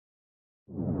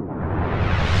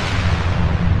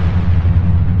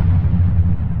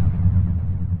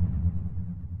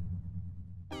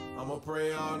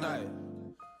pray all night.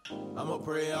 I'ma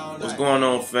pray all night. What's going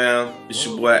on, fam? It's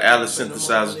your boy Alex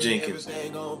Synthesizer Jenkins,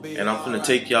 and I'm finna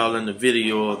take y'all in the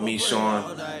video of me showing,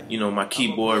 my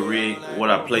keyboard rig,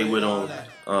 what I play with on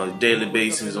a daily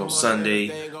basis on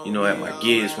Sunday, at my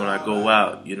gigs when I go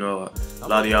out. A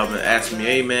lot of y'all been asking me,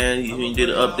 hey man, you did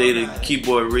an updated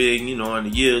keyboard rig, in a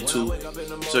year or two.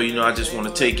 So, I just want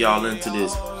to take y'all into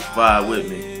this vibe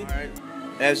with me.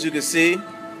 As you can see,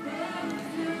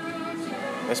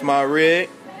 that's my rig.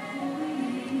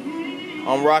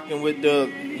 I'm rocking with the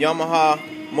Yamaha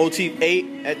Motif 8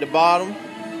 at the bottom,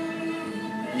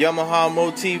 Yamaha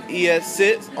Motif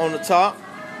ES6 on the top,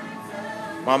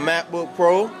 my MacBook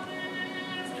Pro,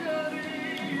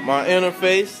 my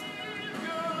interface,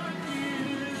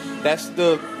 that's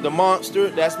the monster,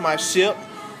 that's my ship.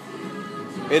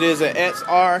 It is an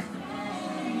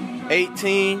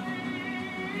XR18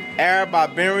 Air by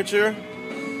Behringer.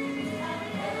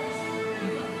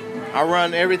 I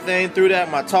run everything through that.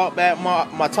 My talkback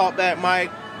mic,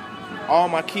 all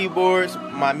my keyboards,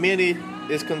 my MIDI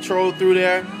is controlled through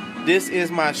there. This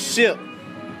is my ship.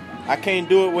 I can't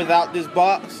do it without this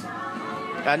box.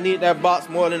 I need that box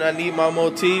more than I need my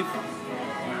Motif.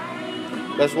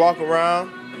 Let's walk around.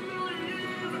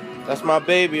 That's my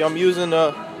baby. I'm using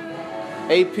the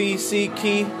APC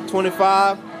Key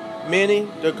 25 Mini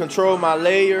to control my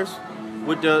layers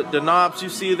with the knobs you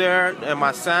see there and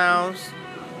my sounds.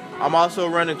 I'm also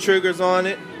running triggers on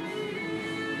it.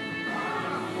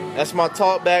 That's my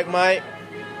talkback mic,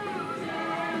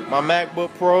 my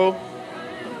MacBook Pro,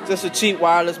 just a cheap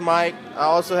wireless mic. I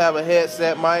also have a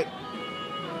headset mic,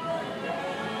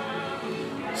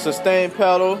 sustain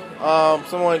pedal.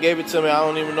 Someone gave it to me. I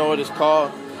don't even know what it's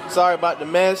called. Sorry about the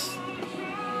mess.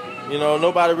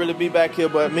 Nobody really be back here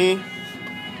but me.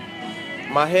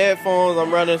 My headphones,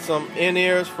 I'm running some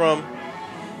in-ears from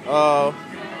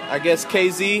I guess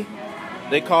KZ.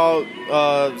 They call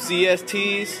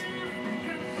ZSTs. I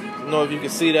don't know if you can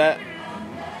see that.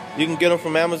 You can get them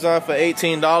from Amazon for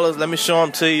 $18. Let me show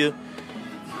them to you.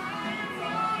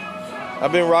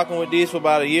 I've been rocking with these for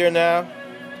about a year now,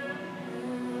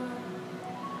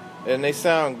 and they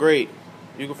sound great.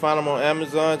 You can find them on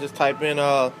Amazon. Just type in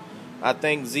I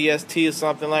think ZST or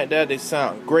something like that. They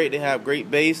sound great. They have great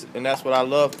bass, and that's what I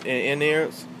love in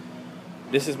ears.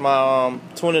 This is my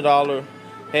 $20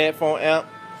 headphone amp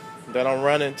that I'm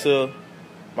running to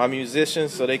my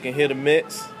musicians so they can hear the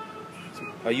mix.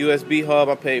 A USB hub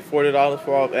I paid $40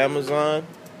 for off Amazon.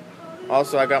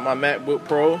 Also, I got my MacBook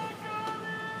Pro.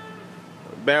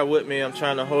 Bear with me, I'm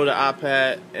trying to hold the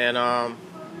iPad and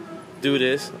do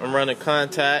this. I'm running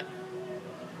Contact.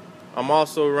 I'm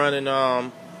also running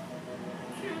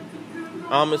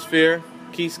Atmosphere,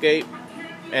 Keyscape,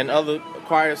 and other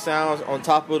acquired sounds on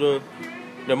top of the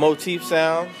Motif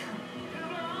sounds.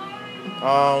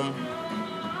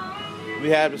 We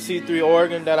have the C3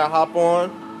 organ that I hop on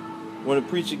when the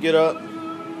preacher get up.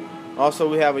 Also,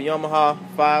 we have a Yamaha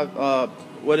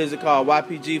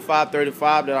YPG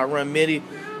 535 that I run MIDI,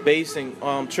 bass,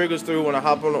 and triggers through when I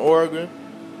hop on the organ.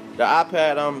 The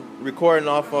iPad I'm recording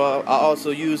off of, I also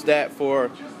use that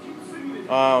for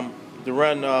to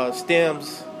run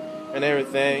stems and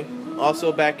everything.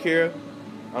 Also back here,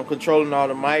 I'm controlling all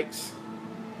the mics.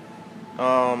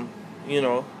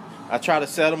 I try to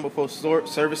set them before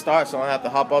service starts so I don't have to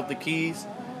hop off the keys.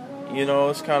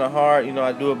 It's kind of hard.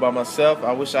 I do it by myself.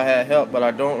 I wish I had help, but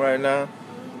I don't right now.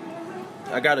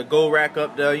 I got a Go rack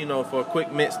up there, for a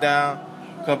quick mix down,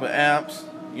 a couple amps.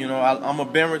 I'm a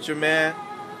Behringer man,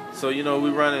 so we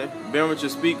running Behringer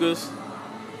speakers.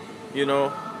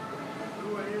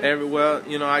 Everywhere.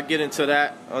 I get into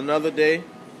that another day,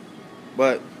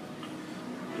 but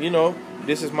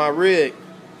this is my rig.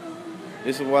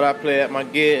 This is what I play at my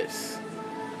gigs.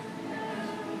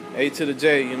 A to the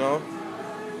J,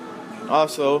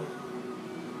 Also,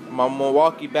 my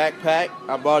Milwaukee backpack,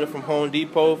 I bought it from Home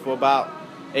Depot for about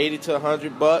 80 to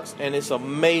 100 bucks, and it's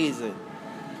amazing.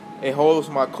 It holds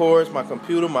my cords, my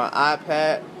computer, my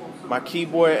iPad, my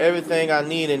keyboard, everything I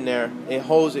need in there. It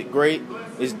holds it great.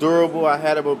 It's durable. I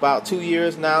had it for about 2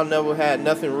 years now. Never had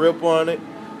nothing rip on it.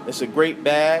 It's a great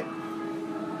bag.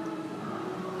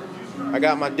 I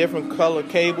got my different color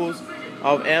cables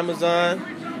off Amazon.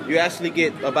 You actually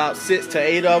get about 6 to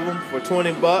 8 of them for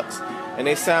 20 bucks, and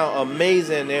they sound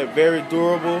amazing. They're very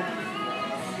durable.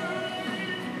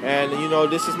 And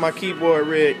this is my keyboard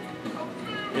rig.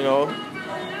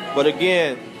 But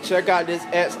again, check out this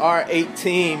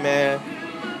XR18, man.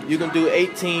 You can do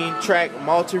 18-track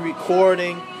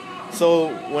multi-recording.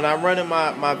 So when I'm running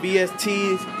my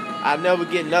VSTs, I never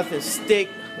get nothing stick.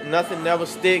 Nothing never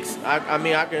sticks. I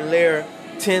mean, I can layer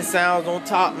 10 sounds on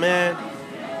top, man.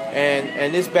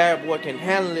 and this bad boy can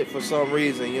handle it for some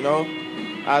reason, you know.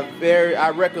 I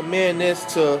recommend this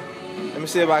to, let me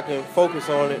see if I can focus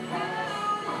on it.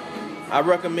 I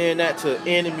recommend that to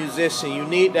any musician. You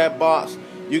need that box.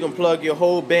 You can plug your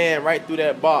whole band right through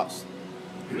that box.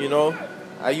 You know,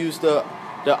 I use the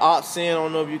aux in. I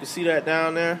don't know if you can see that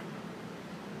down there,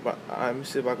 but let me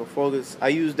see if I can focus. I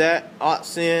use that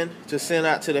aux in to send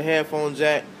out to the headphone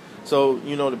jack, so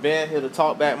you know the band hear the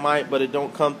talkback mic, but it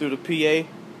don't come through the PA.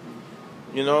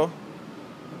 You know.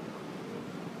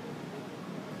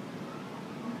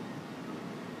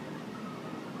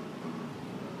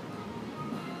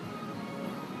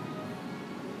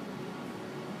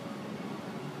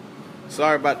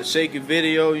 Sorry about the shaky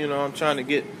video, you know, I'm trying to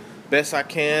get best I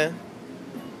can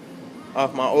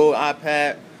off my old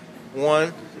iPad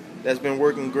 1 that's been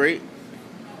working great.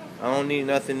 I don't need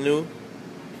nothing new.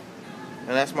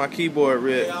 And that's my keyboard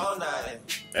rig.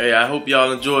 Hey, I hope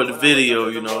y'all enjoyed the video,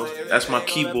 you know. That's my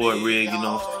keyboard rig, you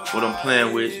know, what I'm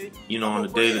playing with, you know, on a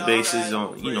daily basis,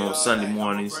 on, you know, Sunday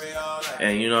mornings.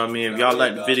 And you know what I mean, if y'all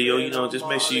like the video, you know, just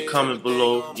make sure you comment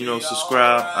below, you know,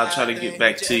 subscribe. I'll try to get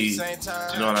back to you.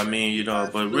 You know what I mean, you know,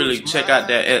 but really check out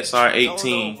that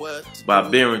XR18 by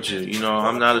Behringer. You know,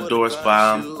 I'm not endorsed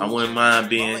by them. I wouldn't mind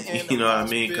being, you know what I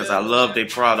mean, because I love their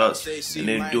products and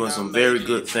they're doing some very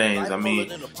good things. I mean,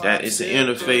 that it's an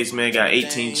interface, man, got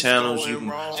 18 channels. You can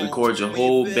record your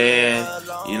whole band.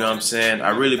 You know what I'm saying? I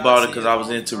really bought it because I was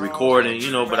into recording,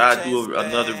 you know, but I'll do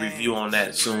another review on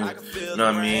that soon. You know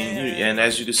what I mean? And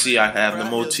as you can see, I have the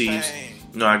motifs.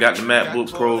 You know, I got the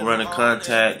MacBook Pro running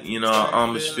Contact, you know,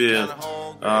 Atmosphere.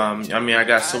 I mean, I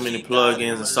got so many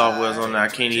plugins and softwares on there, I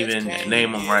can't even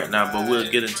name them right now, but we'll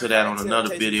get into that on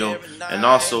another video. And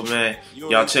also, man,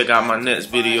 y'all check out my next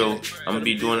video. I'm going to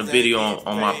be doing a video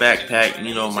on my backpack,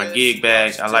 you know, my gig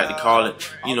bag, I like to call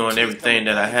it, you know, and everything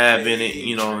that I have in it.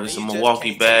 You know, it's a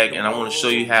Milwaukee bag, and I want to show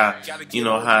you how, you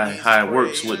know, how it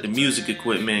works with the music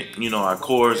equipment, you know, our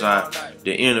chords,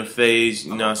 the interface,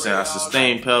 you know what I'm saying, our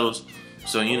sustain pedals.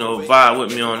 So, you know, vibe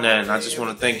with me on that, and I just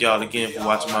want to thank y'all again for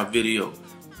watching my video.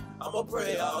 I'ma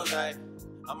pray all night.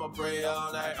 I'ma pray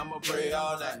all night. I'ma pray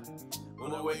all night.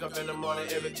 When I wake up in the morning,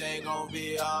 everything gonna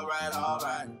be alright,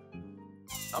 alright.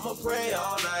 I'ma pray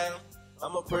all night.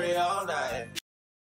 I'ma pray all night.